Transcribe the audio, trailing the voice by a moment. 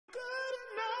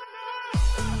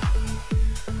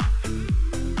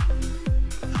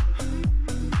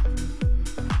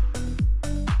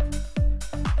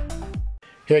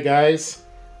Hey guys,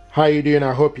 how you doing?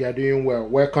 I hope you are doing well.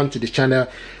 Welcome to the channel.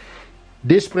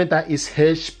 This printer is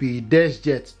HP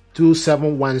Deskjet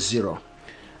 2710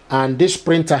 and this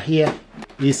printer here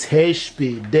is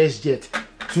HP Deskjet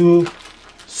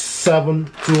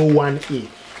 2721E.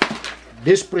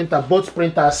 This printer, both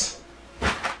printers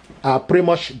are pretty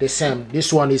much the same.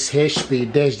 This one is HP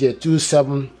Deskjet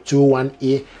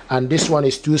 2721E and this one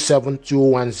is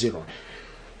 27210.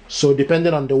 So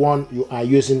depending on the one you are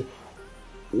using,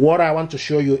 what I want to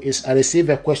show you is I received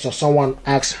a question. Someone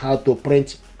asked how to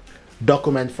print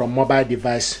document from mobile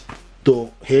device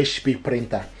to HP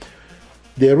printer.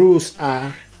 The rules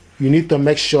are you need to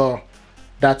make sure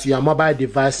that your mobile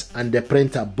device and the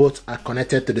printer both are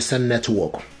connected to the same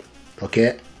network.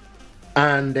 Okay,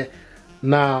 and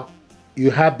now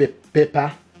you have the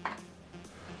paper.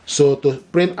 So to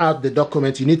print out the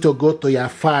document, you need to go to your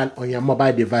file on your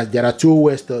mobile device. There are two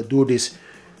ways to do this.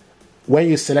 When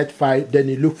you select file, then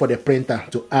you look for the printer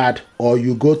to add, or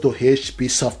you go to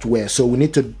HP software. So we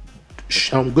need to,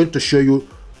 I'm going to show you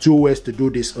two ways to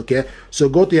do this. Okay, so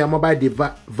go to your mobile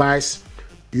device,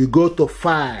 you go to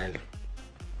file.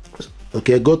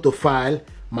 Okay, go to file,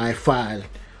 my file.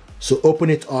 So open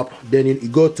it up, then you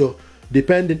go to,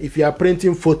 depending if you are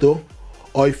printing photo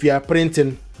or if you are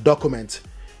printing document.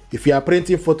 If you are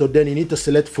printing photo, then you need to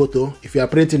select photo. If you are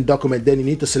printing document, then you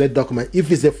need to select document. If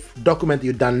it's a document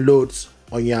you download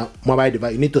on your mobile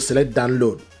device, you need to select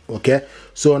download. Okay,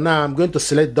 so now I'm going to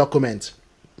select document.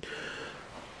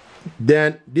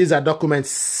 Then these are documents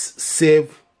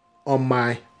saved on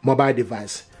my mobile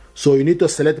device. So you need to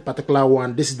select a particular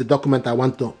one. This is the document I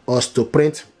want us to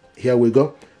print. Here we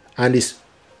go, and it's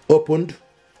opened.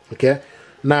 Okay,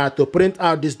 now to print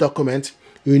out this document,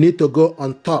 you need to go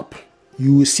on top.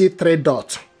 You will see three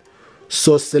dots.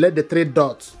 So select the three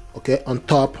dots, okay, on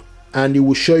top, and it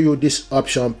will show you this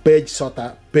option: page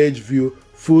sorter, page view,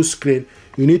 full screen.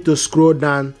 You need to scroll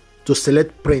down to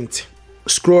select print.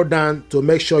 Scroll down to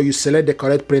make sure you select the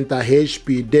correct printer,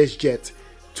 HP Deskjet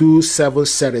 27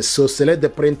 series. So select the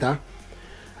printer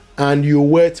and you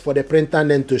wait for the printer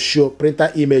name to show,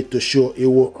 printer image to show. It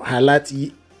will highlight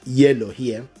yellow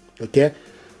here. Okay,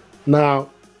 now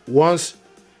once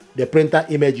the printer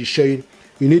image is showing,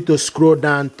 you need to scroll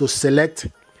down to select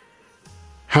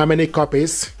how many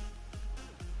copies,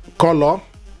 color,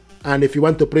 and if you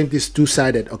want to print this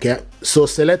two-sided. Okay, so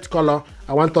select color.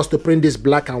 I want us to print this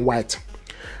black and white,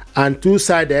 and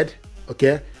two-sided.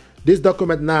 Okay, this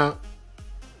document now,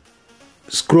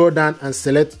 scroll down and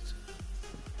select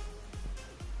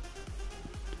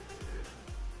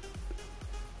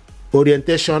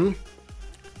orientation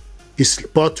is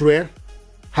portrait.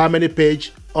 How many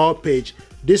page? All page.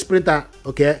 This printer,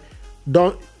 okay,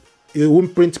 it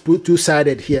won't print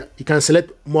two-sided here. You can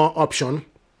select more option.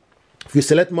 If you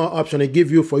select more option, it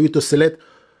give you for you to select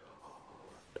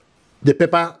the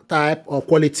paper type or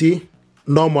quality,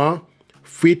 normal,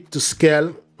 fit to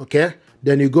scale. Okay,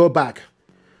 then you go back.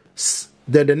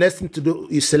 Then the next thing to do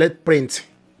is select print.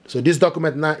 So this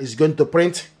document now is going to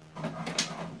print.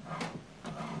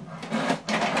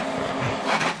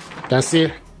 You can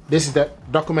see this is the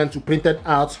document we printed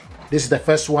out. This is the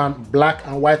first one, black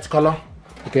and white color.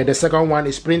 Okay, the second one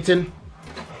is printing.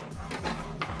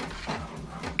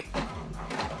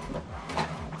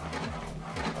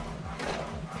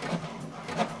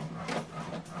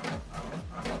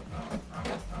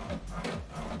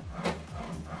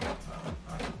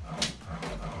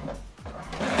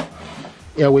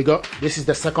 Here we go. This is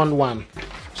the second one.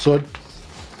 So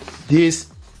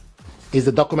this is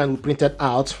the document we printed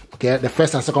out. Okay, the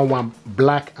first and second one,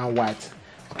 black and white.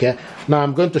 Okay, now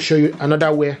I'm going to show you another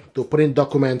way to print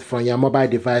document from your mobile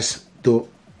device to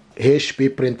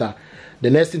HP printer. The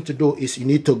next thing to do is you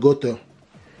need to go to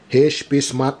HP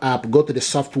Smart App. Go to the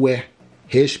software,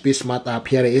 HP Smart App.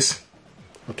 Here it is.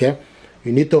 Okay,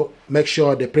 you need to make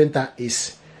sure the printer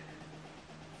is.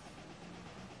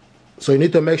 So you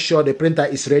need to make sure the printer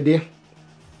is ready.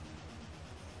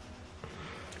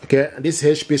 Okay, this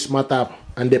is HP Smart App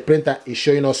and the printer is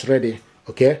showing us ready.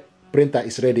 Okay, printer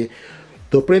is ready.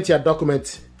 To print your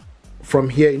document from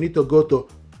here, you need to go to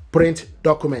print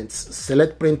documents,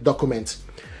 select print documents.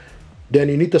 Then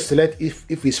you need to select if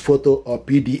it's photo or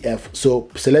PDF. So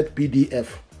select PDF.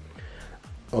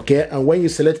 Okay, and when you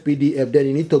select PDF, then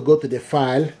you need to go to the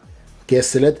file. Okay,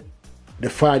 select the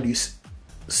file you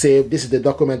save. This is the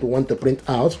document we want to print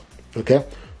out. Okay,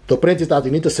 to print it out,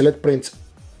 you need to select print.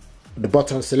 The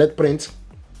button, select print,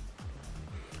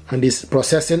 and it's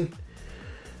processing.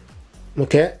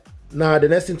 Okay, now the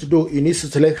next thing to do, you need to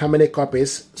select how many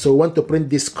copies. So we want to print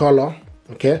this color.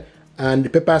 Okay, and the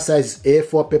paper size is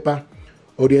A4 paper,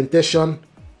 orientation,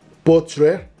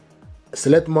 portrait,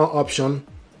 select more option,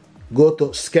 go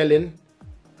to scaling,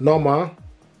 normal.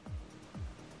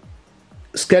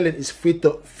 Scaling is fit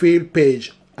to fill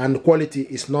page and quality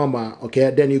is normal. Okay,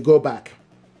 then you go back.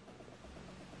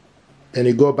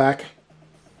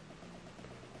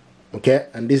 Okay,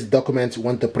 and this document you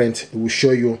want to print, it will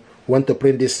show you want to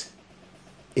print this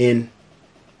in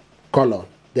color,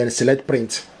 then select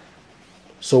print.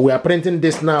 So we are printing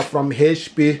this now from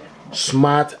HP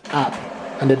Smart app,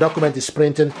 and the document is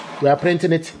printing. We are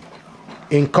printing it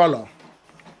in color.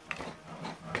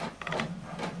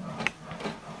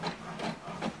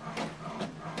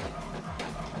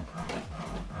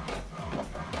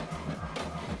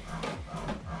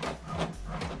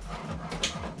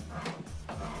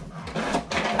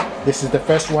 This is the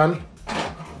first one.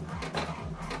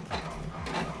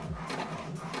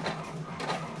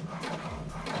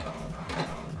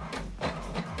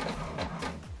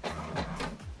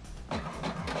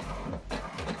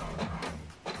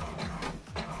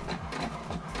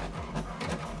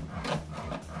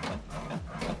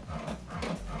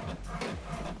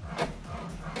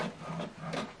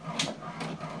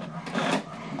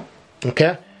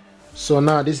 Okay, so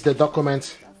now this is the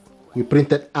document we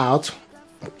printed out.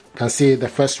 You can see the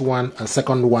first one and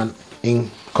second one in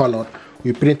color.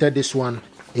 We printed this one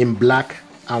in black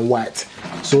and white.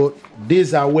 So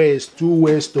these are two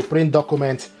ways to print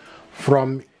documents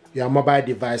from your mobile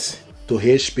device to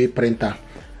HP printer.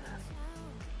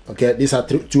 Okay, these are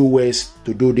two ways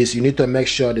to do this. You need to make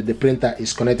sure that the printer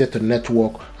is connected to the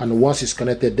network, and once it's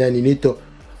connected, then you need to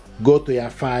go to your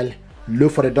file,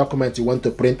 look for the document you want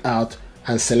to print out,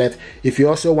 and select. If you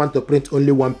also want to print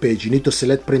only one page, you need to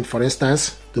select print. For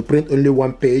instance, to print only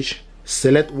one page,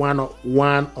 select one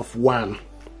of one.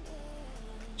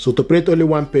 So to print only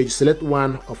one page, select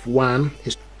one of one.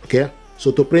 Okay,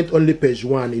 so to print only page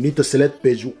one, you need to select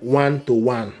page 1 to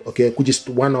 1, okay, which is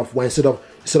one of one instead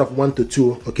of 1 to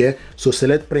 2. Okay, so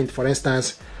select print. For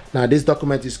instance, now this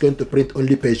document is going to print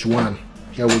only page 1.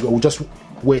 Here we go. We'll just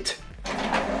wait.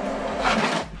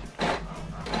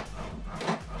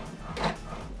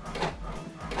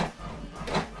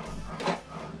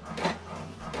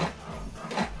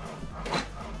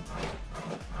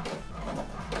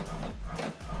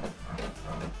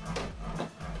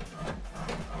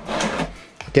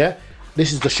 Okay,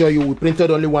 this is to show you we printed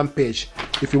only one page.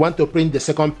 If you want to print the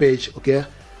second page, okay,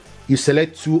 you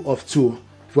select 2 of 2.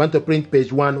 If you want to print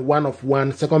page 1, 1 of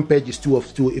 1, second page is 2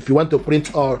 of 2. If you want to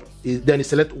print all, then you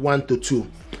select 1 to 2.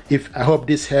 I hope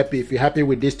this helped. If you're happy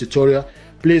with this tutorial,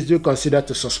 please do consider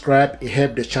to subscribe. It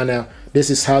helps the channel. This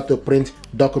is how to print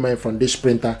document from this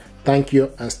printer. Thank you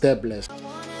and stay blessed.